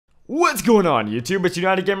What's going on, YouTube? It's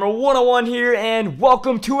United Gamer 101 here, and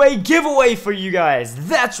welcome to a giveaway for you guys.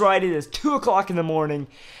 That's right, it is 2 o'clock in the morning.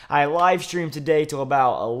 I live streamed today till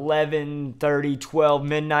about 11:30, 12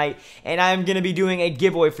 midnight, and I'm going to be doing a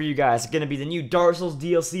giveaway for you guys. It's going to be the new Dark Souls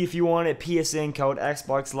DLC if you want it, PSN code,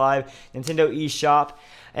 Xbox Live, Nintendo eShop.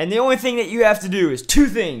 And the only thing that you have to do is 2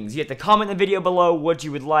 things. You have to comment in the video below what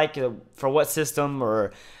you would like for what system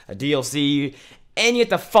or a DLC. And you have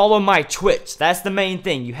to follow my Twitch. That's the main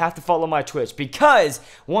thing. You have to follow my Twitch. Because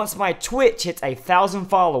once my Twitch hits 1,000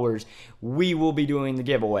 followers, we will be doing the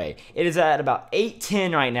giveaway. It is at about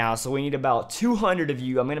 810 right now, so we need about 200 of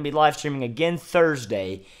you. I'm going to be live streaming again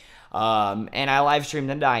Thursday. And I live streamed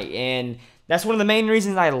tonight. And that's one of the main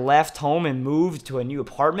reasons I left home and moved to a new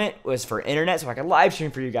apartment was for internet, so I could live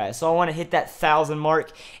stream for you guys. So I want to hit that 1,000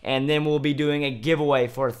 mark, and then we'll be doing a giveaway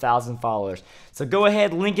for 1,000 followers. So go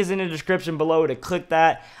ahead, link is in the description below to click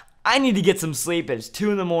that. I need to get some sleep. It's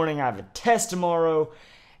 2 in the morning. I have a test tomorrow,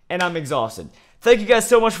 and I'm exhausted. Thank you guys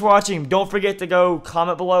so much for watching. Don't forget to go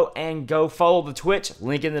comment below and go follow the Twitch.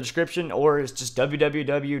 Link in the description, or it's just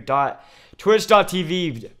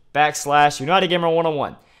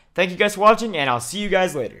www.twitch.tv/UnitedGamer101. Thank you guys for watching, and I'll see you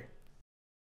guys later.